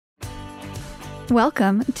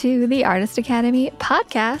Welcome to the Artist Academy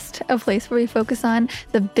podcast, a place where we focus on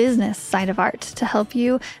the business side of art to help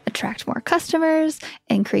you attract more customers,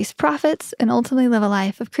 increase profits, and ultimately live a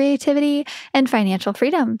life of creativity and financial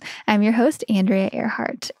freedom. I'm your host, Andrea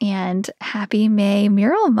Earhart, and happy May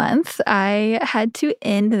Mural Month. I had to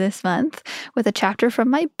end this month with a chapter from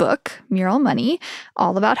my book, Mural Money,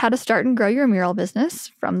 all about how to start and grow your mural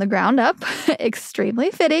business from the ground up.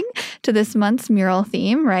 Extremely fitting to this month's mural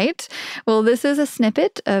theme, right? Well, this is a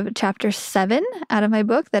snippet of chapter 7 out of my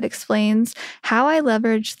book that explains how I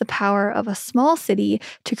leveraged the power of a small city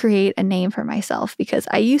to create a name for myself, because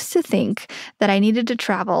I used to think that I needed to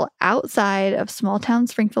travel outside of small town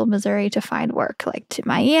Springfield, Missouri to find work, like to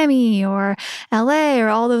Miami or LA or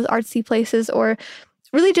all those artsy places, or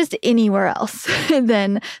really just anywhere else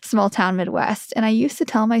than small town Midwest. And I used to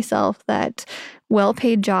tell myself that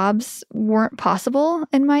well-paid jobs weren't possible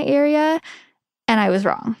in my area, and I was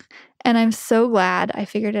wrong. And I'm so glad I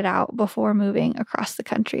figured it out before moving across the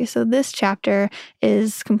country. So this chapter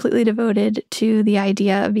is completely devoted to the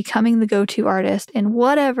idea of becoming the go-to artist in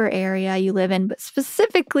whatever area you live in, but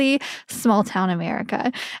specifically small town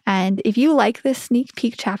America. And if you like this sneak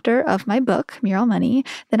peek chapter of my book, Mural Money,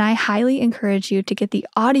 then I highly encourage you to get the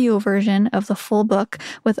audio version of the full book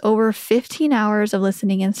with over 15 hours of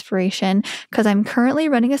listening inspiration, because I'm currently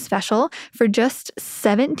running a special for just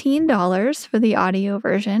 $17 for the audio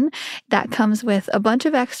version. That comes with a bunch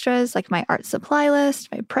of extras like my art supply list,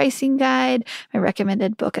 my pricing guide, my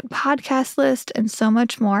recommended book and podcast list, and so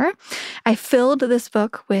much more. I filled this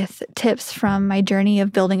book with tips from my journey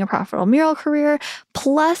of building a profitable mural career.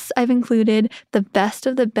 Plus, I've included the best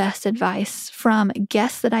of the best advice from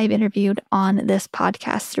guests that I've interviewed on this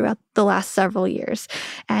podcast throughout the last several years.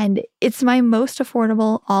 And it's my most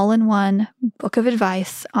affordable all-in-one book of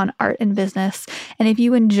advice on art and business. And if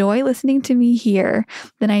you enjoy listening to me here,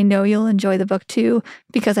 then I know you'll enjoy the book too,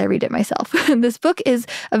 because I read it myself. This book is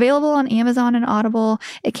available on Amazon and Audible.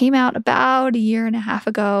 It came out about a year and a half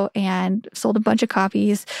ago and sold a bunch of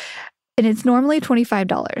copies. And it's normally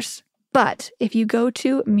 $25. But if you go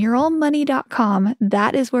to muralmoney.com,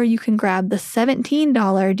 that is where you can grab the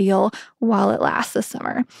 $17 deal while it lasts this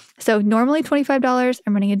summer. So normally $25,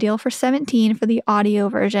 I'm running a deal for $17 for the audio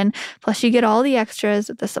version. Plus you get all the extras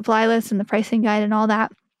with the supply list and the pricing guide and all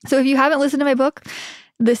that. So if you haven't listened to my book,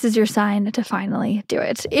 this is your sign to finally do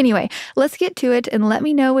it. Anyway, let's get to it and let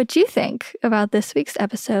me know what you think about this week's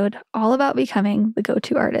episode, all about becoming the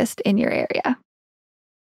go-to artist in your area.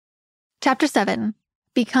 Chapter 7.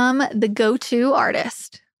 Become the go-to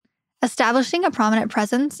artist. Establishing a prominent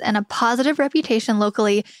presence and a positive reputation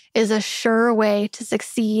locally is a sure way to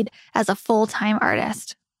succeed as a full-time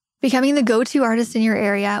artist. Becoming the go-to artist in your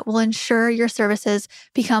area will ensure your services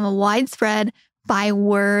become widespread by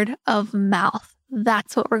word of mouth.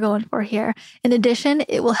 That's what we're going for here. In addition,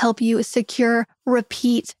 it will help you secure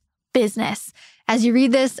repeat business. As you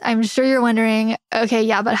read this, I'm sure you're wondering, okay,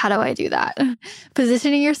 yeah, but how do I do that?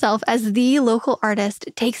 Positioning yourself as the local artist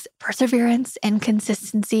takes perseverance and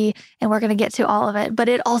consistency, and we're going to get to all of it, but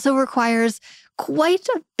it also requires quite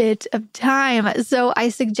a bit of time. So I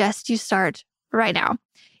suggest you start right now.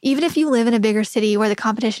 Even if you live in a bigger city where the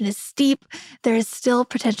competition is steep, there is still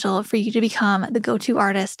potential for you to become the go-to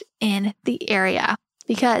artist in the area,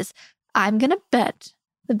 because I'm going to bet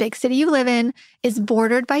the big city you live in is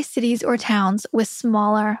bordered by cities or towns with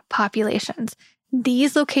smaller populations.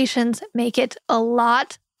 These locations make it a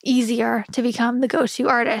lot easier to become the go-to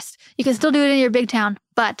artist. You can still do it in your big town,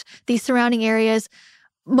 but these surrounding areas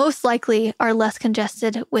most likely are less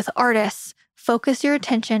congested with artists. Focus your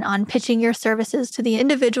attention on pitching your services to the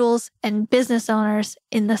individuals and business owners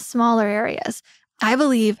in the smaller areas. I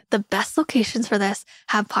believe the best locations for this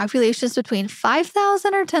have populations between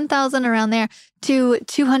 5,000 or 10,000 around there to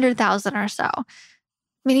 200,000 or so.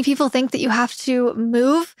 Many people think that you have to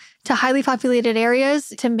move to highly populated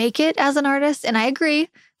areas to make it as an artist, and I agree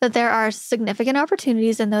that there are significant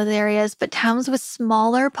opportunities in those areas, but towns with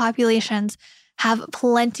smaller populations have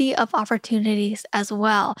plenty of opportunities as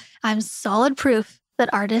well. I'm solid proof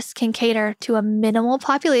that artists can cater to a minimal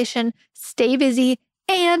population, stay busy,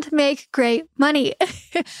 and make great money.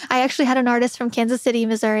 I actually had an artist from Kansas City,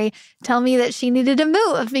 Missouri, tell me that she needed to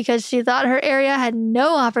move because she thought her area had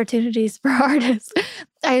no opportunities for artists.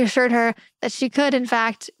 I assured her that she could, in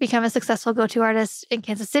fact, become a successful go-to artist in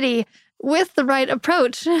Kansas City with the right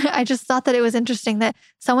approach. I just thought that it was interesting that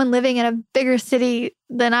someone living in a bigger city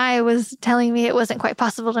than I was telling me it wasn't quite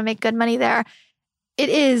possible to make good money there. It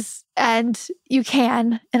is, and you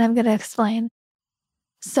can, and I'm going to explain.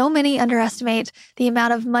 So many underestimate the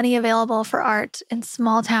amount of money available for art in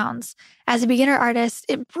small towns. As a beginner artist,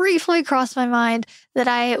 it briefly crossed my mind that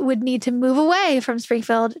I would need to move away from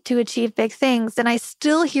Springfield to achieve big things. And I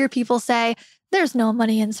still hear people say, there's no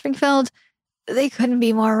money in Springfield. They couldn't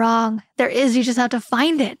be more wrong. There is, you just have to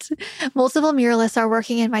find it. Multiple muralists are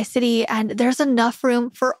working in my city, and there's enough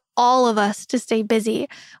room for all of us to stay busy.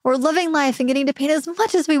 We're living life and getting to paint as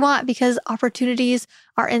much as we want because opportunities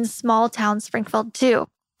are in small town Springfield too.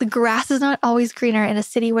 The grass is not always greener in a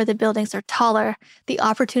city where the buildings are taller. The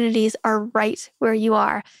opportunities are right where you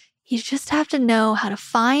are. You just have to know how to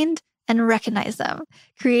find and recognize them.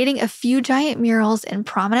 Creating a few giant murals in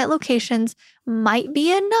prominent locations might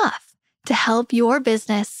be enough to help your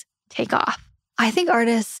business take off. I think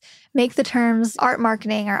artists make the terms art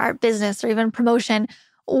marketing or art business or even promotion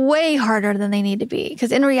way harder than they need to be,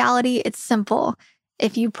 because in reality, it's simple.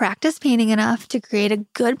 If you practice painting enough to create a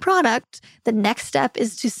good product, the next step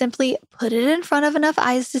is to simply put it in front of enough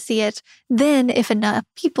eyes to see it. Then, if enough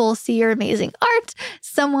people see your amazing art,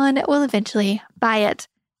 someone will eventually buy it.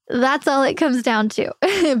 That's all it comes down to.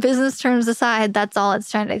 Business terms aside, that's all it's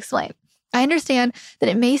trying to explain. I understand that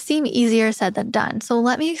it may seem easier said than done, so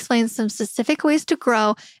let me explain some specific ways to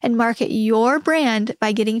grow and market your brand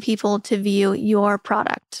by getting people to view your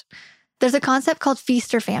product. There's a concept called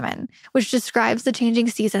feast or famine, which describes the changing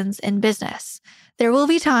seasons in business. There will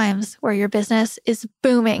be times where your business is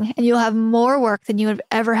booming and you'll have more work than you have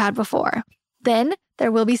ever had before. Then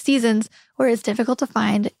there will be seasons where it's difficult to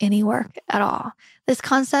find any work at all. This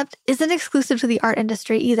concept isn't exclusive to the art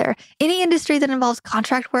industry either. Any industry that involves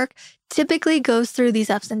contract work typically goes through these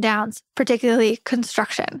ups and downs, particularly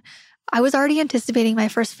construction. I was already anticipating my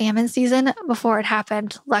first famine season before it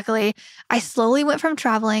happened. Luckily, I slowly went from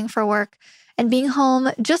traveling for work and being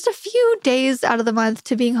home just a few days out of the month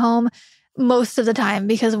to being home most of the time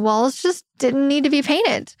because walls just didn't need to be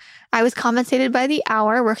painted. I was compensated by the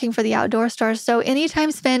hour working for the outdoor store, so any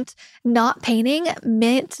time spent not painting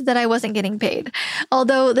meant that I wasn't getting paid.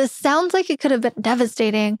 Although this sounds like it could have been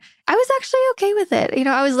devastating, I was actually okay with it.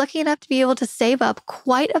 I was lucky enough to be able to save up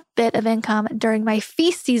quite a bit of income during my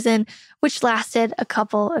feast season, which lasted a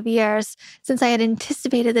couple of years. Since I had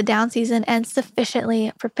anticipated the down season and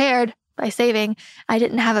sufficiently prepared by saving, I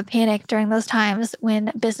didn't have a panic during those times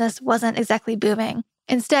when business wasn't exactly booming.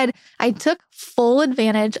 Instead, I took full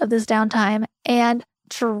advantage of this downtime and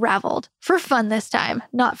traveled for fun this time,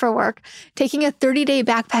 not for work. Taking a 30-day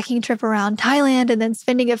backpacking trip around Thailand and then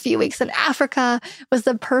spending a few weeks in Africa was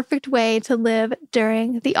the perfect way to live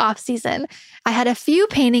during the off season. I had a few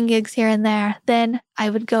painting gigs here and there. Then I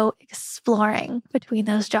would go exploring between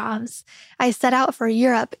those jobs. I set out for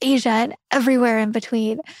Europe, Asia, and everywhere in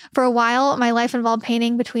between. For a while, my life involved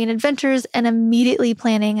painting between adventures and immediately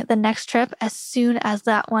planning the next trip as soon as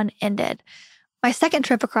that one ended. My second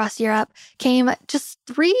trip across Europe came just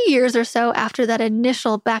 3 years or so after that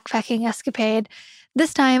initial backpacking escapade.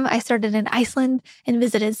 This time, I started in Iceland and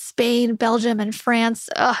visited Spain, Belgium, and France.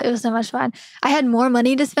 It was so much fun. I had more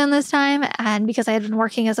money to spend this time, and because I had been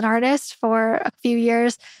working as an artist for a few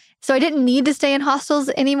years, so I didn't need to stay in hostels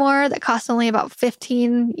anymore that cost only about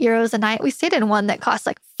 15 euros a night. We stayed in one that cost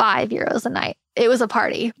like 5 euros a night. It was a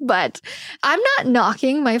party, but I'm not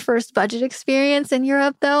knocking my first budget experience in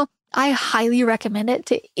Europe, though. I highly recommend it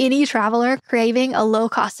to any traveler craving a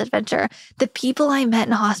low-cost adventure. The people I met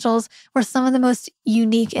in hostels were some of the most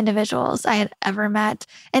unique individuals I had ever met,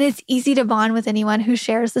 and it's easy to bond with anyone who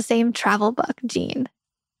shares the same travel bug gene.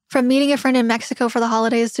 From meeting a friend in Mexico for the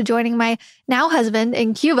holidays to joining my now husband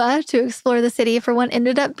in Cuba to explore the city for what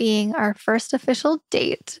ended up being our first official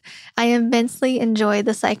date, I immensely enjoyed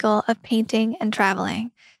the cycle of painting and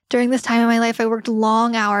traveling. During this time in my life, I worked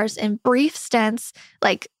long hours in brief stints,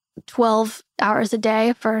 like 12 hours a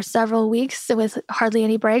day for several weeks with hardly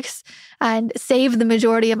any breaks, and saved the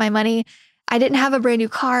majority of my money. I didn't have a brand new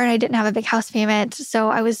car and I didn't have a big house payment, so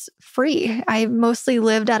I was free. I mostly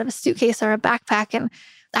lived out of a suitcase or a backpack, and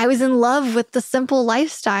I was in love with the simple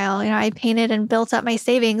lifestyle. I painted and built up my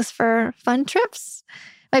savings for fun trips.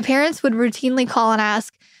 My parents would routinely call and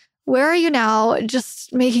ask, "Where are you now?"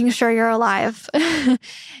 Just making sure you're alive.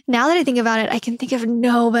 Now that I think about it, I can think of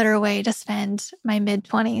no better way to spend my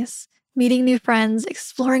mid-20s. Meeting new friends,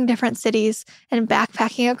 exploring different cities, and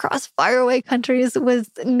backpacking across faraway countries with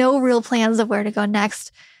no real plans of where to go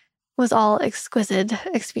next was all exquisite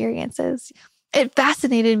experiences. It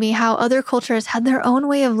fascinated me how other cultures had their own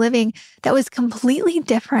way of living that was completely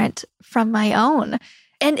different from my own.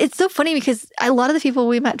 And it's so funny because a lot of the people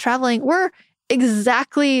we met traveling were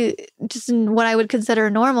exactly just what I would consider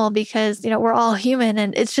normal because, we're all human.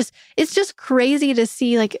 And it's just crazy to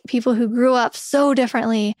see like people who grew up so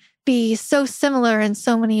differently be so similar in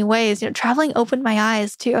so many ways. Traveling opened my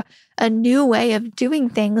eyes to a new way of doing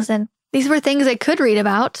things. And these were things I could read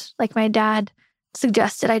about, like my dad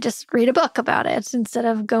suggested I just read a book about it instead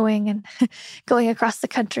of going across the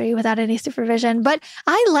country without any supervision. But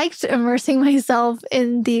I liked immersing myself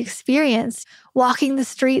in the experience, walking the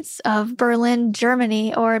streets of Berlin,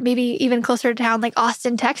 Germany, or maybe even closer to town like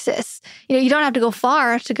Austin, Texas. You don't have to go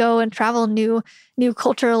far to go and travel new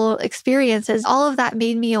cultural experiences. All of that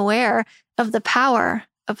made me aware of the power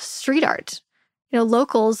of street art.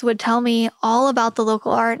 Locals would tell me all about the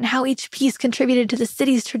local art and how each piece contributed to the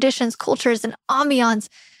city's traditions, cultures, and ambiance.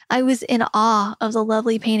 I was in awe of the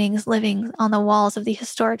lovely paintings living on the walls of the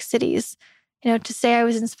historic cities. To say I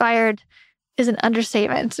was inspired is an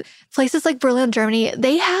understatement. Places like Berlin, Germany,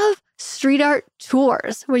 they have street art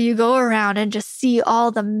tours where you go around and just see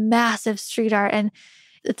all the massive street art, and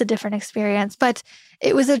it's a different experience. But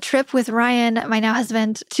it was a trip with Ryan, my now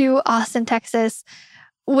husband, to Austin, Texas,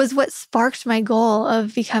 was what sparked my goal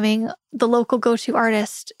of becoming the local go-to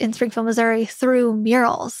artist in Springfield, Missouri through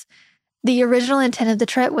murals. The original intent of the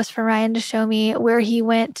trip was for Ryan to show me where he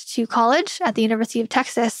went to college at the University of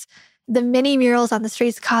Texas. The many murals on the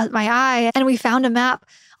streets caught my eye, and we found a map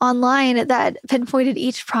online that pinpointed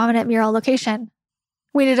each prominent mural location.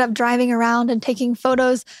 We ended up driving around and taking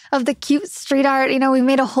photos of the cute street art. We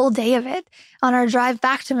made a whole day of it. On our drive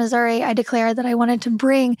back to Missouri, I declared that I wanted to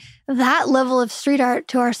bring that level of street art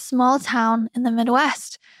to our small town in the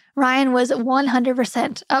Midwest. Ryan was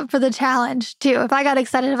 100% up for the challenge, too. If I got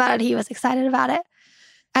excited about it, he was excited about it.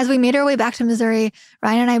 As we made our way back to Missouri,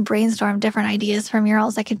 Ryan and I brainstormed different ideas for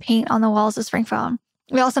murals I could paint on the walls of Springfield.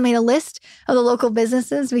 We also made a list of the local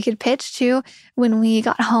businesses we could pitch to when we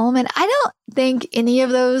got home. And I don't think any of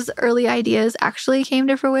those early ideas actually came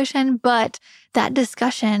to fruition, but that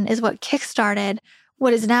discussion is what kickstarted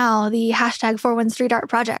what is now the #41StreetArt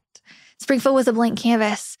project. Springfield was a blank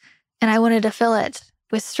canvas, and I wanted to fill it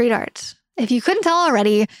with street art. If you couldn't tell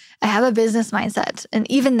already, I have a business mindset. And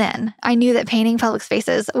even then, I knew that painting public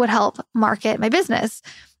spaces would help market my business.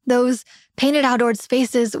 Those painted outdoor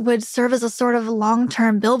spaces would serve as a sort of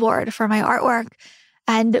long-term billboard for my artwork.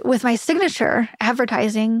 And with my signature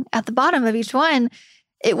advertising at the bottom of each one,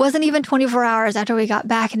 it wasn't even 24 hours after we got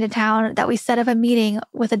back into town that we set up a meeting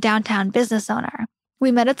with a downtown business owner.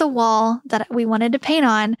 We met at the wall that we wanted to paint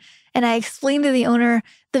on, and I explained to the owner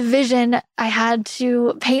the vision I had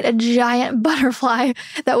to paint a giant butterfly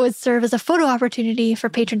that would serve as a photo opportunity for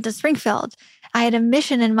patrons of Springfield. I had a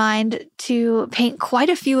mission in mind to paint quite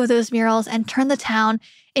a few of those murals and turn the town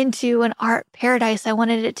into an art paradise. I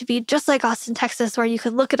wanted it to be just like Austin, Texas, where you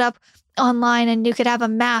could look it up online and you could have a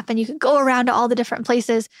map and you could go around to all the different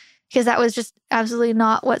places, because that was just absolutely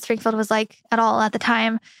not what Springfield was like at all at the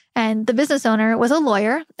time. And the business owner was a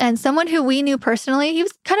lawyer and someone who we knew personally. He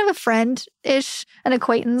was kind of a friend-ish, an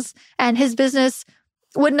acquaintance, and his business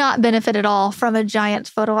would not benefit at all from a giant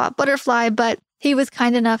photo op butterfly, but he was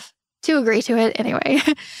kind enough to agree to it anyway.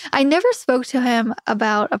 I never spoke to him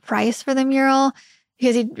about a price for the mural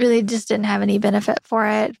because he really just didn't have any benefit for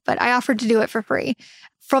it, but I offered to do it for free.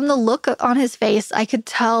 From the look on his face, I could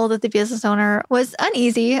tell that the business owner was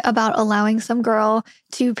uneasy about allowing some girl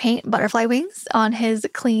to paint butterfly wings on his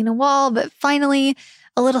clean wall, but finally,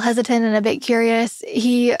 a little hesitant and a bit curious,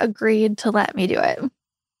 he agreed to let me do it.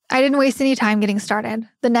 I didn't waste any time getting started.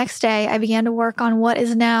 The next day, I began to work on what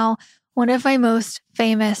is now one of my most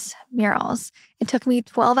famous murals. It took me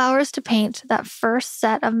 12 hours to paint that first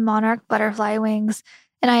set of monarch butterfly wings,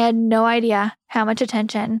 and I had no idea how much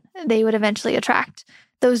attention they would eventually attract.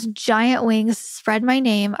 Those giant wings spread my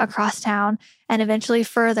name across town and eventually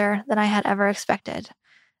further than I had ever expected.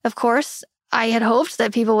 Of course, I had hoped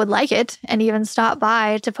that people would like it and even stop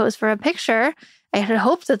by to pose for a picture. I had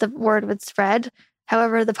hoped that the word would spread.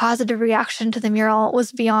 However, the positive reaction to the mural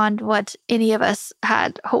was beyond what any of us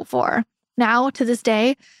had hoped for. Now, to this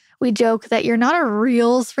day, we joke that you're not a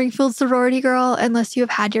real Springfield sorority girl unless you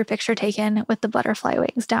have had your picture taken with the butterfly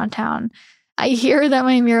wings downtown. I hear that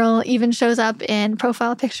my mural even shows up in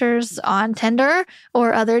profile pictures on Tinder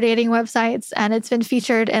or other dating websites, and it's been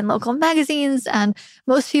featured in local magazines, and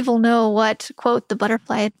most people know what, quote, the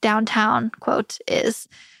butterfly downtown, quote, is.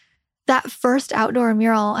 That first outdoor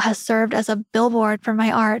mural has served as a billboard for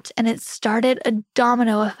my art, and it started a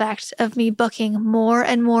domino effect of me booking more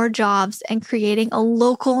and more jobs and creating a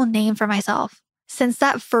local name for myself. Since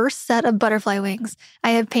that first set of butterfly wings, I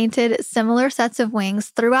have painted similar sets of wings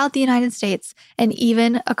throughout the United States and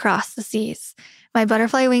even across the seas. My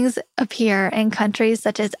butterfly wings appear in countries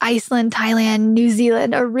such as Iceland, Thailand, New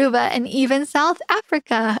Zealand, Aruba, and even South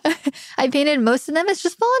Africa. I painted most of them as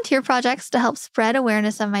just volunteer projects to help spread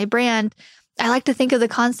awareness of my brand. I like to think of the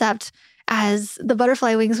concept as the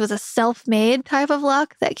butterfly wings was a self-made type of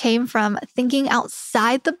luck that came from thinking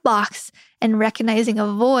outside the box and recognizing a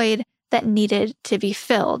void that needed to be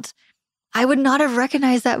filled. I would not have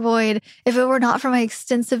recognized that void if it were not for my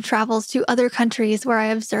extensive travels to other countries where I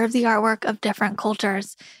observed the artwork of different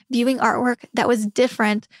cultures. Viewing artwork that was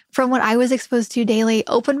different from what I was exposed to daily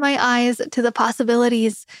opened my eyes to the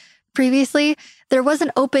possibilities. Previously, there was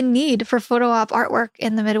an open need for photo op artwork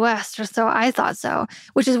in the Midwest, or so I thought so,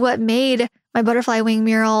 which is what made my butterfly wing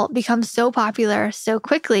mural become so popular so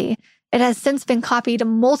quickly. It has since been copied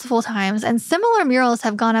multiple times, and similar murals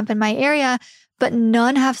have gone up in my area, but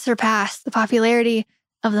none have surpassed the popularity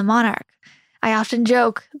of the monarch. I often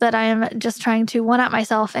joke that I am just trying to one-up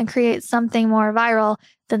myself and create something more viral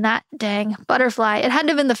than that dang butterfly. It had to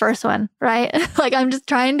have been the first one, right? Like I'm just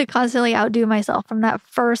trying to constantly outdo myself from that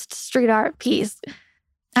first street art piece.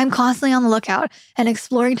 I'm constantly on the lookout and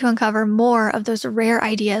exploring to uncover more of those rare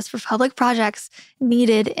ideas for public projects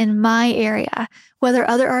needed in my area. Whether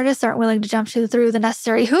other artists aren't willing to jump through the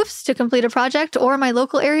necessary hoops to complete a project or my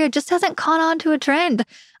local area just hasn't caught on to a trend,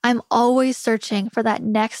 I'm always searching for that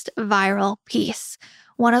next viral piece.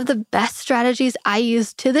 One of the best strategies I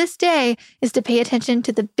use to this day is to pay attention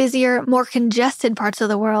to the busier, more congested parts of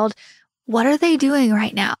the world. What are they doing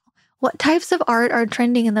right now? What types of art are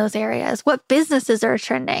trending in those areas? What businesses are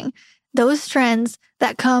trending? Those trends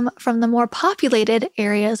that come from the more populated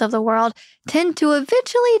areas of the world tend to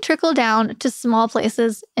eventually trickle down to small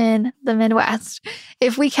places in the Midwest.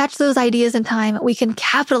 If we catch those ideas in time, we can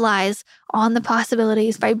capitalize on the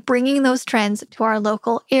possibilities by bringing those trends to our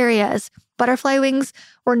local areas. Butterfly wings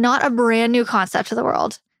were not a brand new concept to the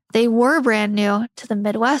world. They were brand new to the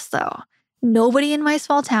Midwest, though. Nobody in my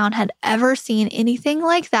small town had ever seen anything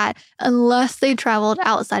like that unless they traveled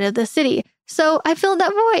outside of the city. So I filled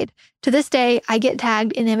that void. To this day, I get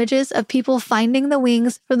tagged in images of people finding the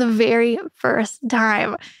wings for the very first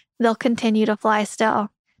time. They'll continue to fly still.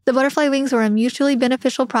 The butterfly wings were a mutually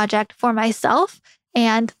beneficial project for myself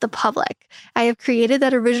and the public. I have created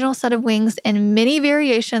that original set of wings in many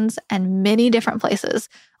variations and many different places.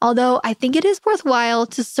 Although I think it is worthwhile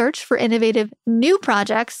to search for innovative new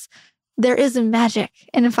projects, there is magic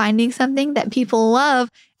in finding something that people love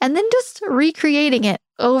and then just recreating it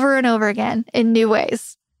over and over again in new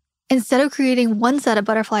ways. Instead of creating one set of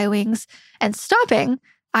butterfly wings and stopping,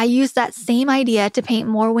 I used that same idea to paint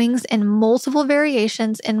more wings in multiple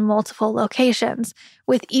variations in multiple locations.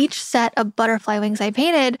 With each set of butterfly wings I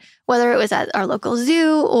painted, whether it was at our local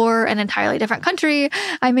zoo or an entirely different country,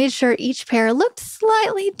 I made sure each pair looked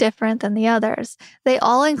slightly different than the others. They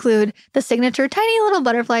all include the signature tiny little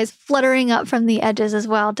butterflies fluttering up from the edges as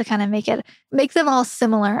well to kind of make them all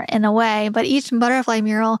similar in a way. But each butterfly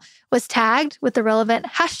mural was tagged with the relevant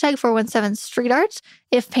hashtag 417 street art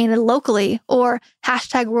if painted locally, or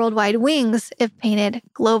hashtag worldwide wings if painted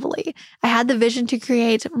globally. I had the vision to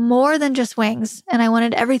create more than just wings, and I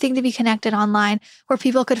wanted everything to be connected online where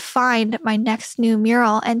people could find my next new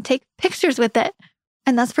mural and take pictures with it.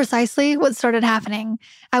 And that's precisely what started happening.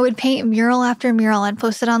 I would paint mural after mural and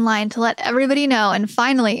post it online to let everybody know. And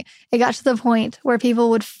finally, it got to the point where people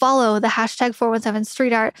would follow the hashtag 417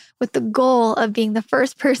 street art with the goal of being the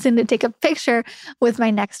first person to take a picture with my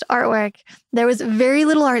next artwork. There was very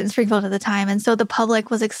little art in Springfield at the time, and so the public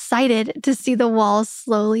was excited to see the walls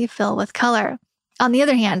slowly fill with color. On the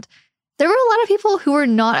other hand, there were a lot of people who were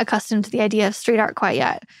not accustomed to the idea of street art quite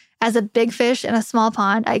yet. As a big fish in a small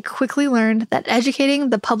pond, I quickly learned that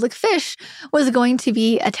educating the public fish was going to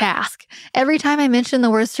be a task. Every time I mentioned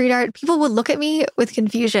the word street art, people would look at me with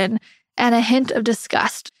confusion and a hint of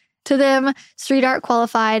disgust. To them, street art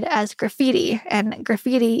qualified as graffiti, and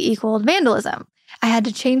graffiti equaled vandalism. I had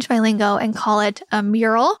to change my lingo and call it a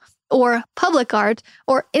mural or public art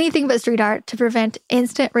or anything but street art to prevent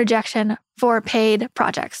instant rejection for paid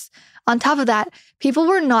projects. On top of that, people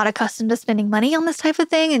were not accustomed to spending money on this type of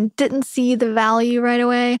thing and didn't see the value right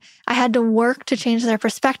away. I had to work to change their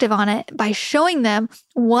perspective on it by showing them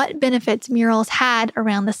what benefits murals had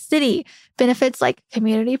around the city. Benefits like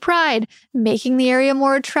community pride, making the area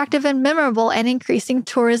more attractive and memorable, and increasing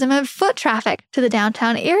tourism and foot traffic to the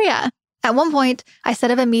downtown area. At one point, I set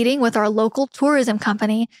up a meeting with our local tourism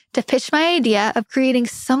company to pitch my idea of creating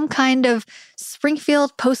some kind of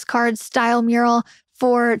Springfield postcard style mural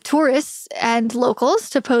for tourists and locals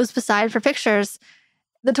to pose beside for pictures.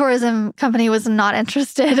 The tourism company was not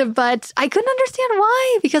interested, but I couldn't understand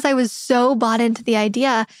why, because I was so bought into the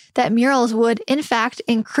idea that murals would, in fact,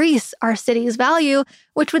 increase our city's value,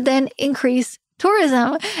 which would then increase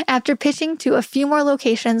tourism. After pitching to a few more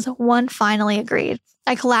locations, one finally agreed.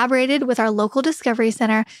 I collaborated with our local Discovery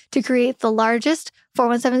Center to create the largest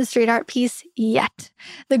 417 street art piece yet,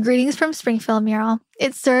 the Greetings from Springfield mural.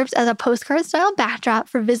 It serves as a postcard-style backdrop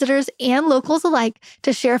for visitors and locals alike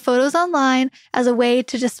to share photos online as a way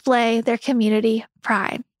to display their community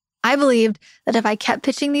pride. I believed that if I kept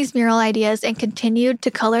pitching these mural ideas and continued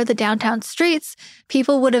to color the downtown streets,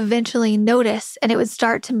 people would eventually notice and it would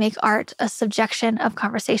start to make art a subjection of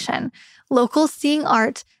conversation. Locals seeing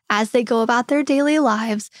art as they go about their daily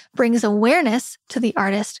lives brings awareness to the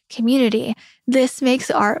artist community. This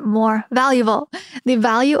makes art more valuable. The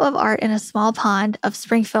value of art in a small pond of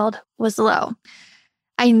Springfield was low.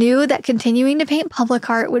 I knew that continuing to paint public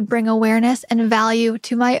art would bring awareness and value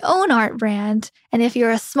to my own art brand. And if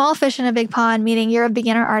you're a small fish in a big pond, meaning you're a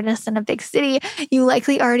beginner artist in a big city, you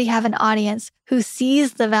likely already have an audience who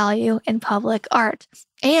sees the value in public art.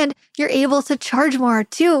 And you're able to charge more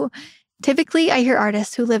too. Typically, I hear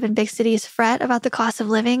artists who live in big cities fret about the cost of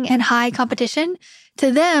living and high competition.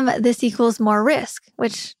 To them, this equals more risk,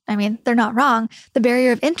 which, they're not wrong. The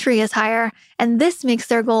barrier of entry is higher, and this makes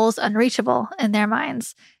their goals unreachable in their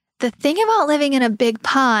minds. The thing about living in a big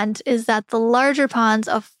pond is that the larger ponds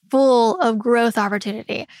are full of growth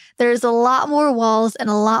opportunity. There's a lot more walls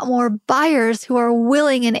and a lot more buyers who are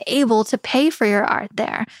willing and able to pay for your art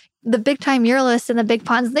there. The big-time muralists in the big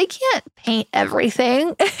ponds, they can't paint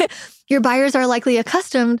everything. Your buyers are likely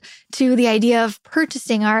accustomed to the idea of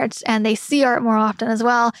purchasing art, and they see art more often as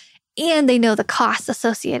well, and they know the costs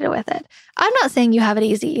associated with it. I'm not saying you have it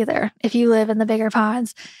easy either if you live in the bigger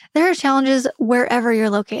ponds. There are challenges wherever you're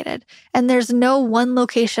located, and there's no one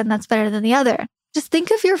location that's better than the other. Just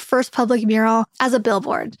think of your first public mural as a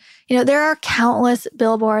billboard. There are countless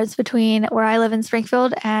billboards between where I live in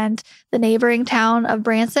Springfield and the neighboring town of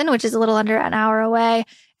Branson, which is a little under an hour away.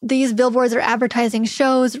 These billboards are advertising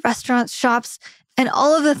shows, restaurants, shops, and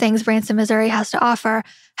all of the things Branson, Missouri has to offer.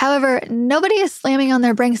 However, nobody is slamming on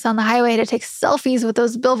their brakes on the highway to take selfies with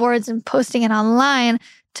those billboards and posting it online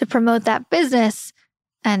to promote that business.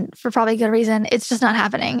 And for probably good reason, it's just not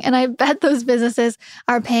happening. And I bet those businesses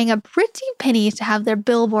are paying a pretty penny to have their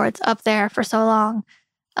billboards up there for so long.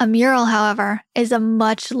 A mural, however, is a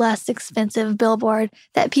much less expensive billboard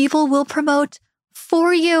that people will promote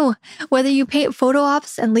for you. Whether you paint photo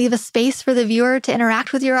ops and leave a space for the viewer to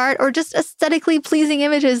interact with your art, or just aesthetically pleasing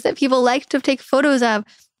images that people like to take photos of,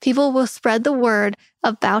 people will spread the word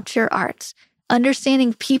about your art.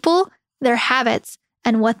 Understanding people, their habits,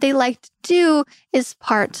 and what they like to do is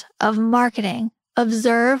part of marketing.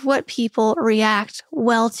 Observe what people react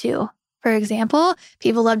well to. For example,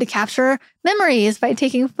 people love to capture memories by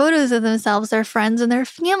taking photos of themselves, their friends, and their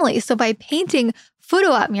family. So by painting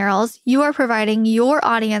photo op murals, you are providing your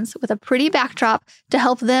audience with a pretty backdrop to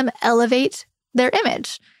help them elevate their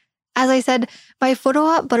image. As I said, my photo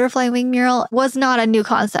op butterfly wing mural was not a new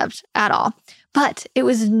concept at all, but it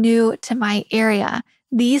was new to my area.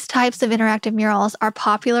 These types of interactive murals are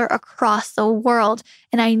popular across the world,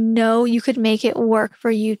 and I know you could make it work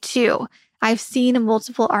for you too. I've seen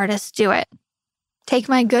multiple artists do it. Take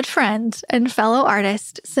my good friend and fellow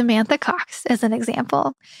artist, Samantha Cox, as an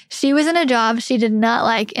example. She was in a job she did not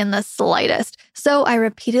like in the slightest, so I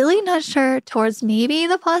repeatedly nudged her towards maybe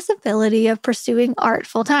the possibility of pursuing art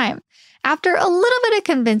full-time. After a little bit of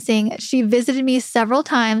convincing, she visited me several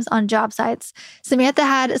times on job sites. Samantha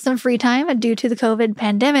had some free time due to the COVID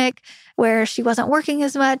pandemic where she wasn't working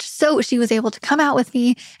as much, so she was able to come out with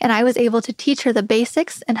me, and I was able to teach her the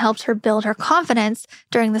basics and helped her build her confidence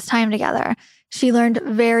during this time together. She learned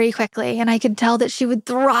very quickly, and I could tell that she would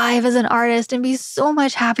thrive as an artist and be so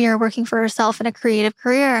much happier working for herself in a creative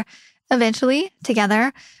career. Eventually,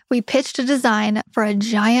 together, we pitched a design for a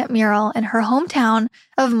giant mural in her hometown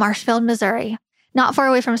of Marshfield, Missouri. Not far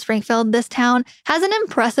away from Springfield, this town has an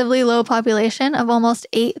impressively low population of almost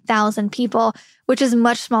 8,000 people, which is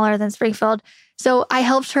much smaller than Springfield. So I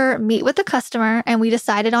helped her meet with the customer, and we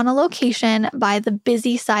decided on a location by the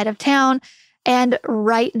busy side of town and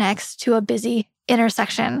right next to a busy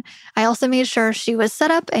intersection. I also made sure she was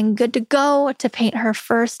set up and good to go to paint her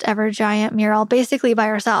first ever giant mural, basically by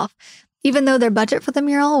herself. Even though their budget for the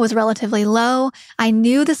mural was relatively low, I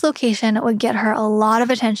knew this location would get her a lot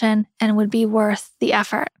of attention and would be worth the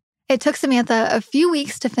effort. It took Samantha a few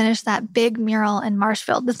weeks to finish that big mural in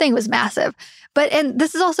Marshfield. The thing was massive. And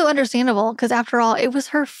this is also understandable because after all, it was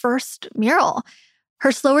her first mural.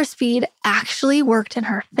 Her slower speed actually worked in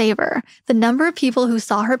her favor. The number of people who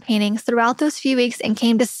saw her paintings throughout those few weeks and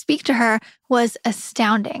came to speak to her was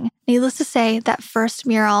astounding. Needless to say, that first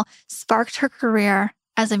mural sparked her career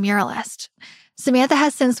as a muralist. Samantha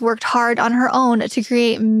has since worked hard on her own to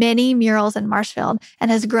create many murals in Marshfield and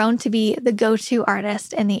has grown to be the go-to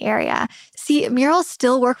artist in the area. See, murals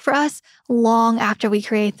still work for us long after we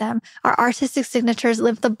create them. Our artistic signatures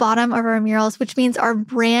live at the bottom of our murals, which means our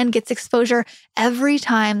brand gets exposure every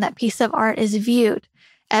time that piece of art is viewed.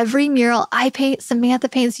 Every mural I paint, Samantha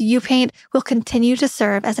paints, you paint, will continue to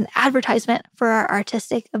serve as an advertisement for our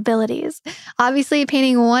artistic abilities. Obviously,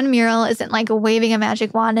 painting one mural isn't like waving a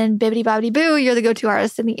magic wand and bibbidi-bobbidi-boo, you're the go-to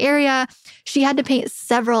artist in the area. She had to paint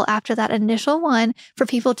several after that initial one for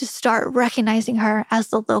people to start recognizing her as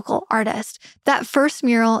the local artist. That first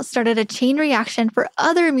mural started a chain reaction for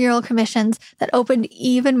other mural commissions that opened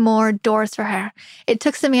even more doors for her. It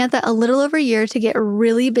took Samantha a little over a year to get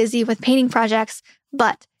really busy with painting projects,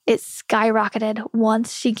 but it skyrocketed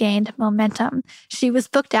once she gained momentum. She was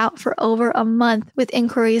booked out for over a month with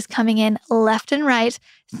inquiries coming in left and right,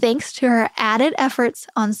 thanks to her added efforts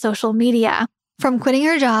on social media. From quitting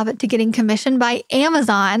her job to getting commissioned by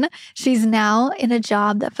Amazon, she's now in a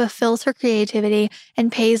job that fulfills her creativity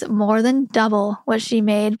and pays more than double what she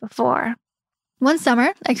made before. One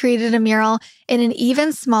summer, I created a mural in an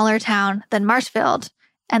even smaller town than Marshfield,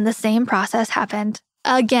 and the same process happened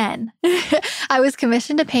again. I was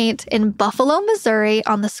commissioned to paint in Buffalo, Missouri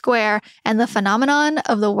on the square, and the phenomenon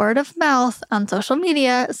of the word of mouth on social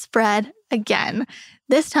media spread again.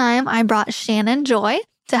 This time, I brought Shannon Joy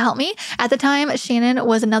to help me. At the time, Shannon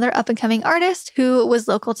was another up-and-coming artist who was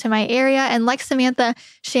local to my area, and like Samantha,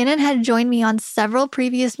 Shannon had joined me on several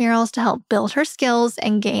previous murals to help build her skills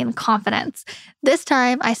and gain confidence. This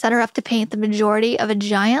time, I set her up to paint the majority of a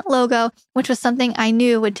giant logo, which was something I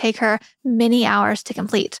knew would take her many hours to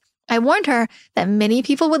complete. I warned her that many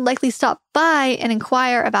people would likely stop by and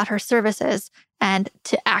inquire about her services and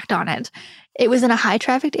to act on it. It was in a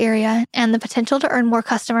high-trafficked area, and the potential to earn more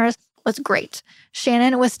customers was great.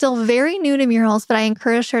 Shannon was still very new to murals, but I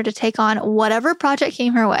encouraged her to take on whatever project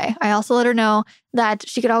came her way. I also let her know that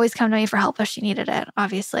she could always come to me for help if she needed it.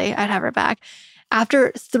 Obviously, I'd have her back.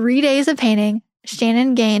 After 3 days of painting,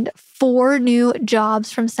 Shannon gained 4 new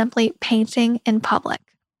jobs from simply painting in public.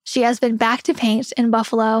 She has been back to paint in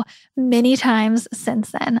Buffalo many times since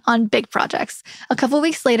then on big projects. A couple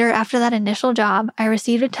weeks later, after that initial job, I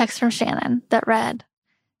received a text from Shannon that read,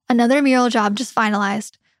 "Another mural job just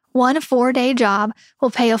finalized. One 4-day job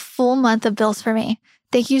will pay a full month of bills for me.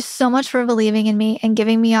 Thank you so much for believing in me and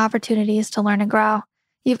giving me opportunities to learn and grow.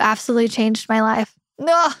 You've absolutely changed my life."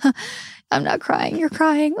 No, I'm not crying. You're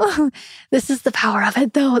crying. This is the power of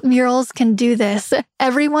it, though. Murals can do this.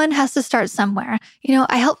 Everyone has to start somewhere.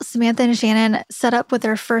 I helped Samantha and Shannon set up with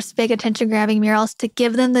their first big attention-grabbing murals to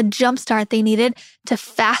give them the jumpstart they needed to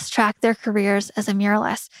fast-track their careers as a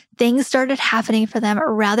muralist. Things started happening for them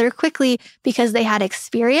rather quickly because they had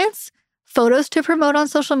experience, photos to promote on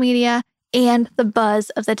social media, and the buzz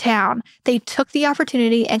of the town. They took the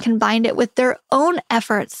opportunity and combined it with their own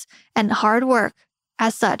efforts and hard work.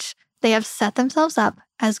 As such, they have set themselves up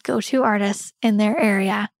as go-to artists in their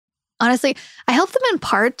area. Honestly, I helped them in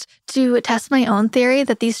part to test my own theory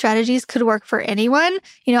that these strategies could work for anyone.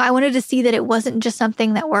 I wanted to see that it wasn't just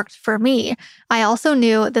something that worked for me. I also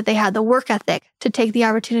knew that they had the work ethic to take the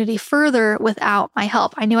opportunity further without my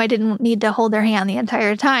help. I knew I didn't need to hold their hand the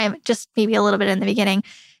entire time, just maybe a little bit in the beginning.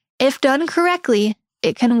 If done correctly,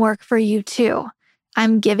 it can work for you too.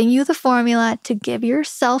 I'm giving you the formula to give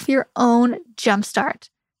yourself your own jumpstart.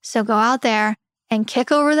 So go out there and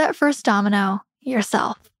kick over that first domino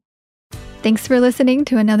yourself. Thanks for listening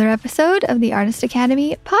to another episode of the Artist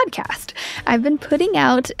Academy podcast. I've been putting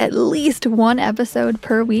out at least one episode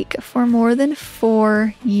per week for more than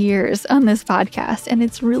 4 years on this podcast, and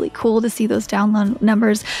it's really cool to see those download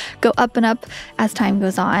numbers go up and up as time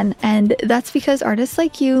goes on. And that's because artists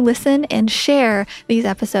like you listen and share these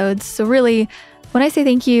episodes. So really, when I say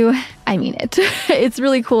thank you, I mean it. It's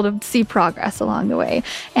really cool to see progress along the way.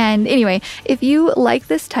 And anyway, if you like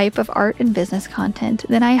this type of art and business content,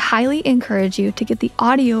 then I highly encourage you to get the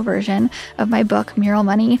audio version of my book, Mural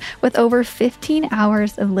Money, with over 15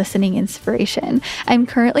 hours of listening inspiration. I'm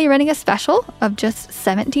currently running a special of just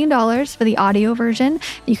 $17 for the audio version.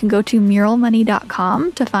 You can go to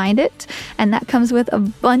muralmoney.com to find it. And that comes with a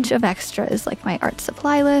bunch of extras like my art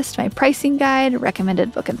supply list, my pricing guide,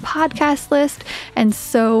 recommended book and podcast list, and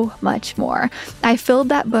so much more. I filled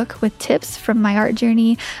that book with tips from my art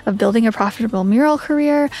journey of building a profitable mural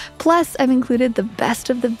career. Plus, I've included the best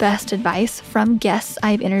of the best advice from guests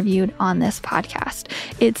I've interviewed on this podcast.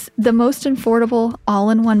 It's the most affordable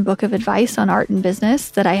all-in-one book of advice on art and business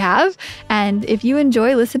that I have. And if you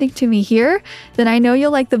enjoy listening to me here, then I know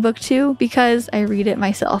you'll like the book too because I read it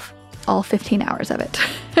myself. all 15 hours of it.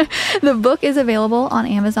 The book is available on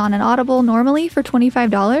Amazon and Audible normally for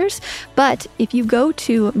 $25, but if you go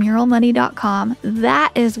to muralmoney.com,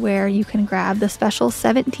 that is where you can grab the special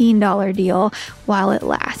 $17 deal while it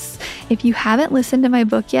lasts. If you haven't listened to my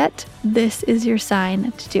book yet, this is your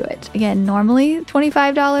sign to do it. Again, normally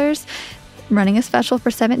 $25. Running a special for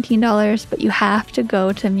 $17, but you have to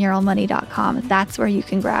go to muralmoney.com. That's where you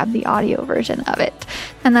can grab the audio version of it.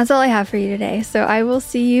 And that's all I have for you today. So I will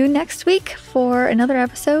see you next week for another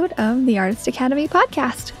episode of the Artist Academy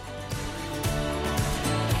podcast.